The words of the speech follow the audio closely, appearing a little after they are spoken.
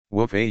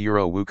WooFA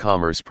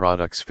WooCommerce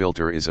Products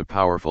Filter is a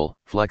powerful,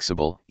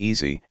 flexible,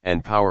 easy,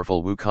 and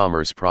powerful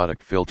WooCommerce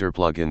product filter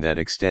plugin that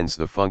extends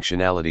the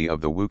functionality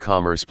of the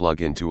WooCommerce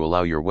plugin to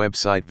allow your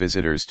website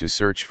visitors to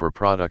search for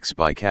products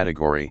by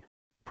category,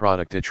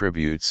 product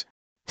attributes,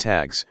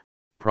 tags,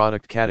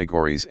 product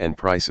categories and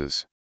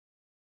prices.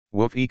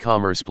 Woof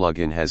e-commerce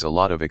plugin has a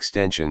lot of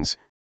extensions: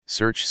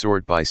 search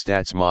sort by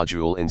stats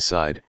module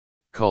inside,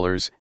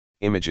 colors,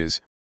 images,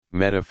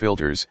 meta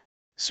filters,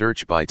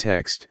 search by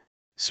text,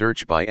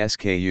 search by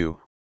SKU,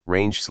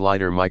 range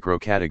slider micro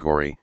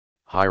category,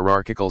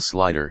 hierarchical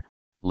slider,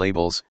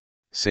 labels,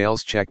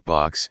 sales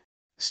checkbox,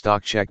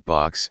 stock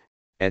checkbox,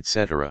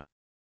 etc.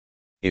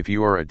 If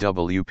you are a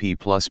WP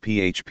plus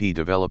PHP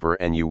developer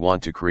and you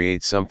want to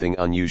create something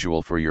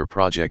unusual for your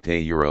project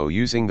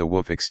using the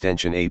Woof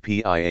extension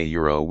API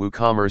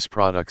WooCommerce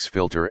products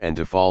filter and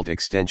default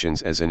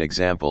extensions as an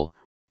example,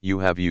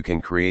 you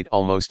can create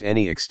almost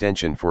any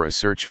extension for a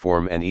search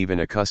form and even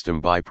a custom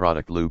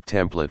byproduct loop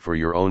template for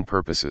your own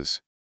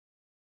purposes.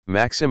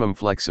 Maximum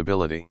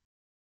flexibility.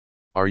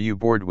 Are you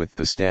bored with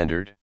the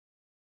standard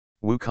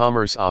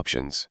WooCommerce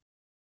options?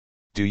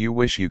 Do you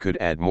wish you could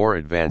add more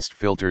advanced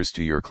filters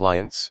to your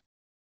clients?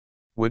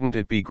 Wouldn't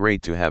it be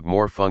great to have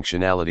more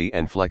functionality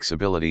and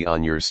flexibility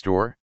on your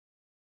store?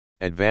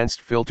 Advanced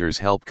filters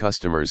help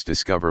customers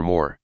discover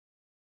more.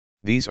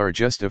 These are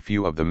just a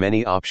few of the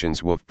many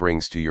options Woof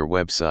brings to your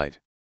website.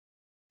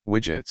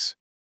 Widgets.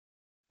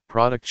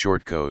 Product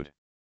shortcode.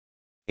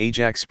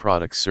 Ajax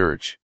product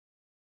search.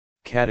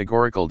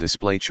 Categorical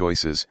display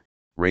choices,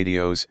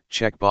 radios,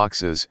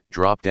 checkboxes,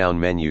 drop-down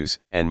menus,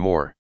 and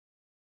more.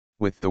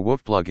 With the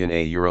Woof plugin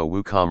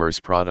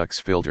WooCommerce products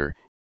filter,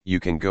 you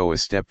can go a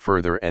step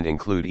further and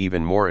include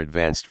even more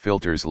advanced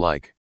filters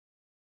like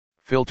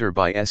filter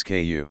by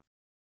SKU,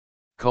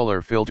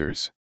 color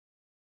filters,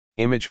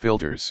 image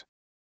filters,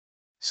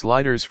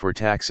 sliders for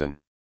taxon,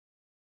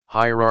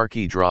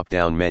 hierarchy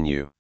drop-down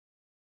menu,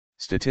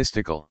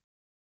 statistical,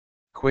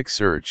 quick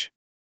search,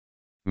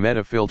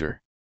 meta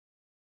filter,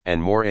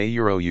 and more.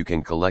 You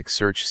can collect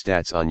search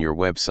stats on your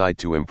website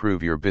to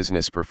improve your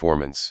business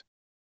performance.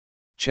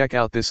 Check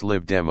out this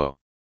live demo.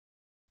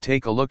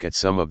 Take a look at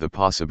some of the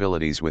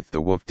possibilities with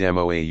the Woof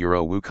demo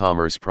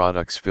WooCommerce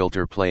products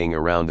filter playing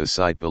around the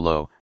site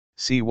below.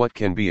 See what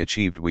can be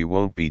achieved. We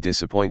won't be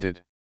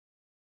disappointed.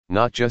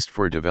 Not just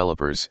for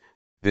developers,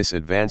 this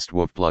advanced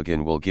Woof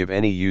plugin will give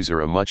any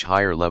user a much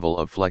higher level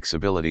of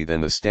flexibility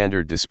than the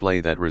standard display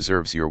that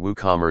reserves your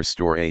WooCommerce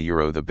store.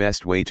 The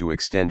best way to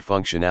extend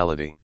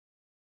functionality.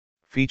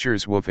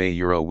 Features Woof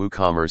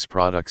WooCommerce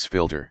products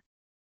filter.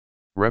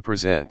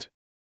 Represent.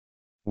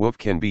 Woof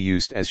can be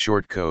used as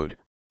shortcode,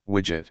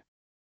 widget.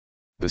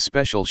 The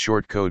special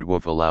shortcode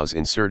Woof allows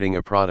inserting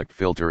a product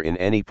filter in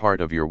any part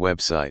of your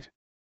website.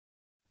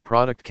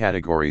 Product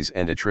categories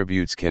and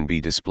attributes can be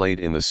displayed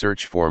in the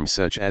search form,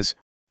 such as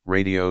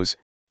radios,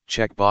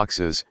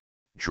 checkboxes,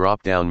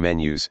 drop-down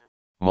menus,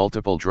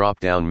 multiple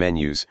drop-down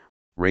menus,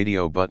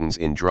 radio buttons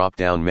in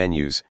drop-down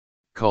menus,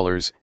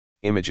 colors,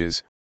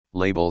 images,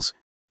 labels,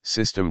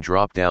 system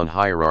drop-down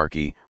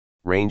hierarchy,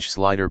 range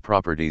slider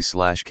properties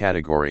 /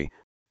 category,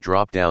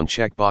 drop-down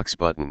checkbox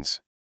buttons.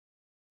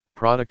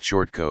 Product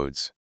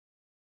shortcodes.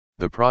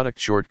 The product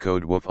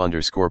shortcode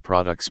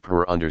Woof_products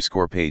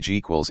per_page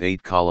equals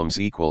 8 columns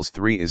equals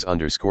 3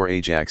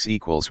 is_Ajax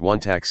equals 1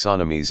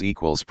 taxonomies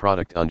equals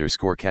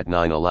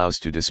product_cat9 allows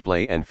to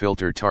display and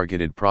filter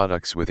targeted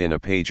products within a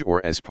page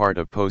or as part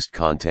of post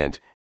content,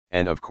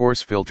 and of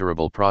course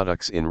filterable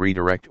products in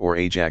redirect or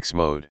Ajax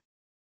mode.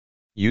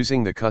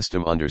 Using the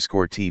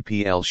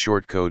custom_TPL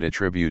shortcode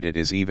attribute, it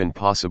is even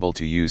possible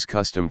to use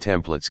custom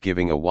templates,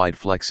 giving a wide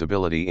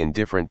flexibility in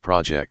different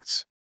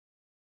projects.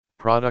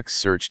 Products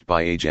searched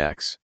by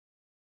Ajax.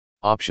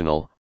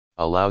 Optional,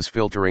 allows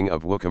filtering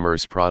of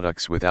WooCommerce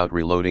products without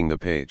reloading the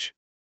page.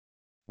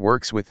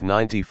 Works with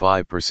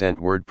 95%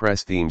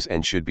 WordPress themes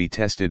and should be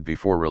tested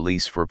before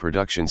release for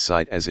production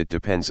site, as it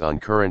depends on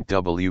current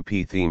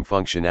WP theme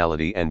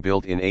functionality and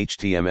built-in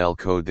HTML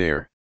code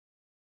there.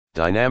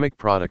 Dynamic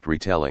product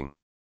retelling.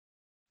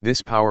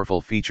 This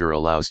powerful feature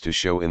allows to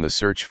show in the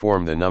search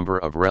form the number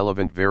of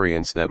relevant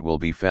variants that will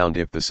be found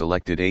if the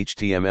selected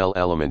HTML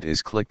element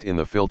is clicked in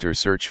the filter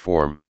search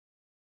form.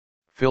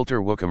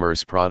 Filter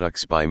WooCommerce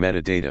products by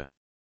metadata.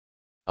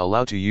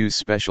 Allow to use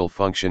special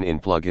function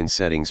in plugin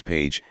settings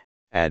page,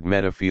 add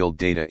meta field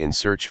data in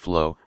search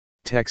flow,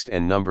 text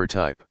and number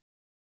type.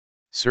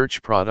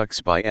 Search products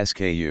by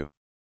SKU.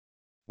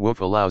 Woof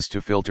allows to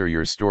filter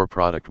your store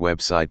product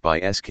website by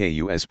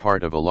SKU as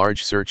part of a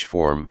large search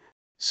form,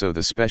 so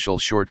the special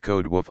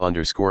shortcode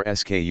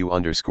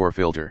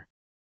Woof_SKU_filter.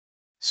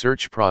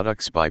 Search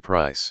products by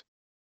price.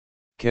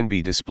 Can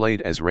be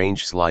displayed as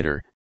range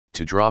slider,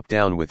 to drop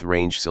down with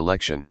range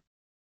selection.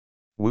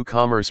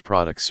 WooCommerce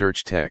product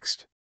search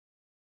text.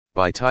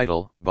 By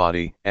title,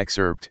 body,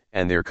 excerpt,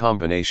 and their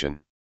combination.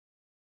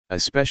 A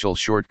special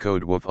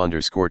shortcode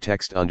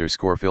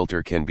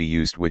Woof_text_filter can be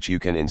used, which you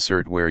can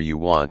insert where you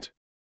want.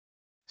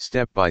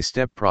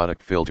 Step-by-step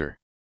product filter.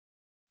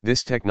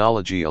 This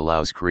technology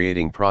allows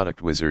creating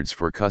product wizards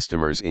for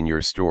customers in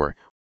your store,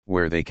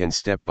 where they can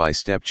step by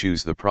step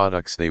choose the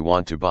products they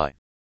want to buy.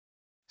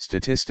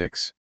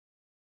 Statistics.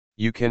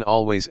 You can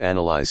always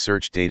analyze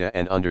search data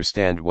and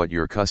understand what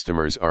your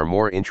customers are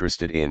more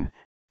interested in,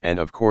 and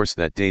of course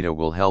that data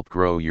will help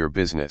grow your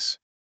business.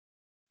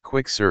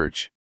 Quick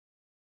search.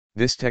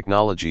 This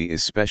technology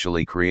is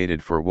specially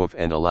created for Woof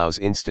and allows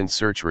instant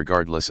search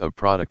regardless of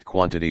product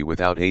quantity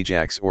without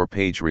Ajax or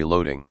page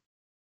reloading.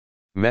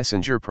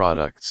 Messenger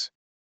products.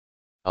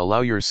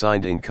 Allow your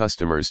signed-in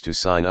customers to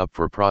sign up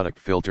for product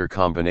filter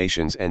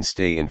combinations and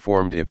stay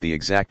informed if the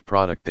exact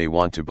product they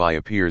want to buy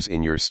appears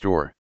in your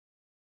store.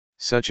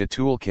 Such a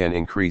tool can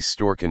increase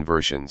store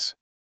conversions.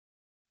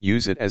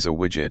 Use it as a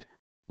widget,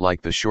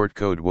 like the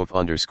shortcode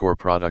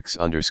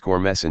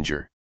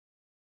woof_products_messenger.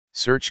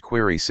 Search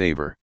Query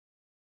Saver.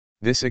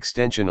 This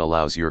extension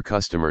allows your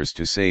customers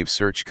to save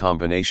search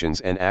combinations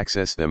and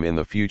access them in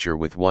the future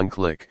with one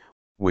click,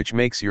 which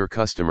makes your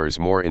customers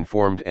more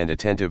informed and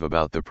attentive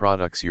about the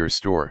products your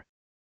store.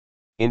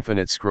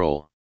 Infinite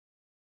Scroll.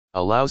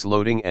 Allows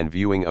loading and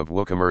viewing of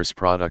WooCommerce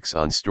products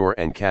on store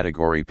and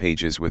category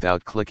pages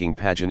without clicking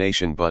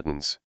pagination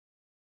buttons.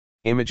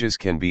 Images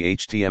can be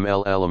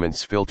HTML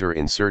elements filter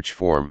in search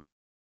form.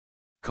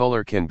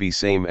 Color can be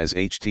same as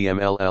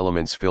HTML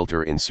elements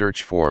filter in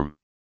search form.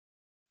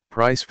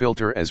 Price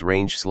filter as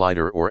range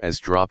slider or as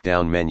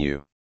drop-down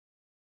menu.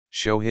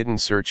 Show hidden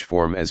search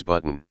form as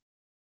button.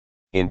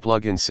 In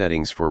plugin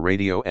settings for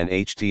radio and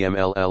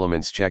HTML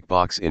elements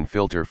checkbox in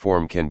filter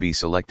form can be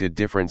selected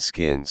different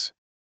skins.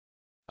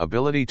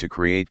 Ability to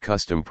create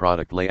custom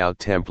product layout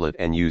template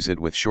and use it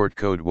with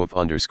shortcode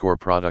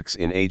woof_products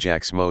in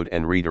Ajax mode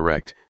and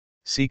redirect.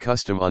 See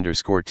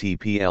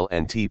custom_TPL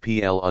and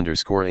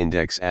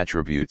TPL_index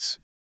attributes.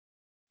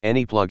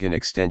 Any plugin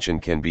extension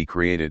can be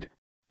created,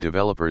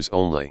 developers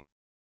only.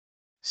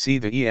 See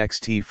the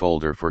ext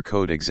folder for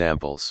code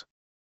examples.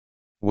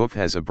 Woof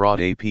has a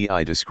broad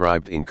API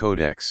described in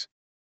Codex.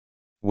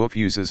 Woof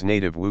uses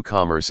native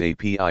WooCommerce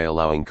API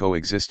allowing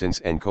coexistence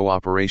and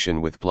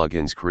cooperation with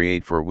plugins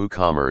created for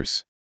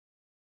WooCommerce.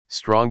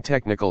 Strong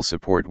technical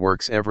support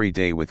works every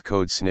day with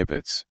code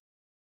snippets.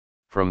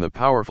 From the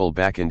powerful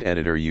backend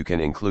editor you can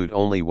include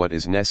only what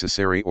is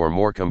necessary or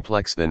more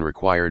complex than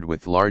required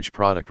with large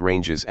product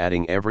ranges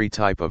adding every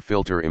type of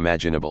filter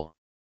imaginable.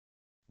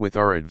 With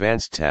our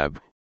Advanced tab,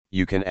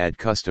 you can add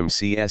custom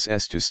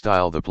CSS to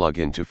style the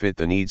plugin to fit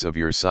the needs of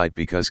your site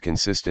because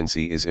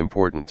consistency is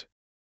important.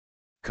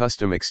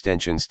 Custom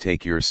extensions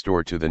take your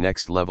store to the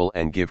next level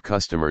and give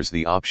customers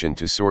the option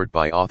to sort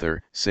by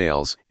author,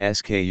 sales,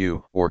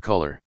 SKU, or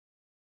color.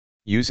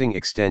 Using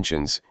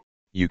extensions,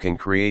 you can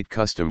create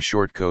custom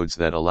shortcodes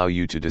that allow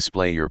you to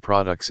display your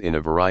products in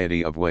a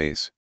variety of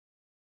ways.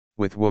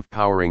 With Woof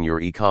powering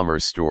your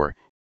e-commerce store,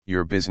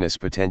 your business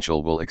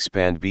potential will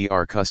expand.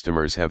 Our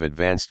customers have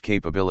advanced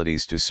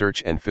capabilities to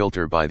search and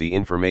filter by the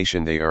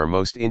information they are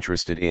most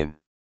interested in.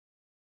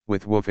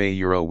 With Woof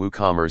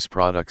WooCommerce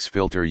products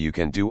filter you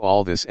can do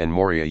all this and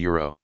more.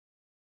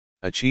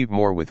 Achieve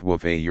more with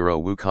Woof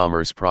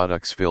WooCommerce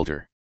products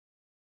filter.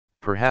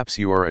 Perhaps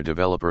you are a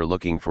developer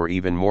looking for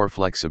even more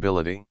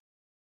flexibility.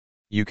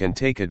 You can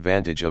take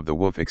advantage of the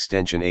Woof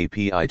extension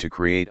API to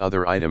create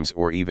other items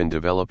or even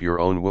develop your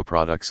own Woof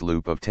products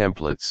loop of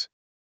templates.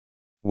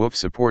 Woof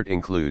support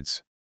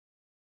includes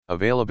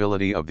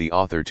availability of the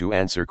author to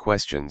answer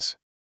questions.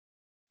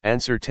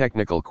 Answer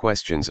technical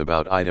questions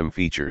about item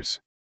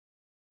features.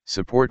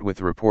 Support with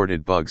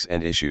reported bugs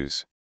and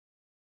issues.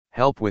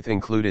 Help with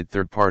included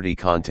third-party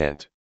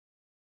content.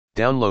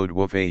 Download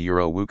Woof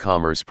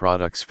WooCommerce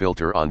products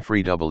filter on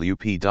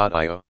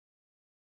freewp.io.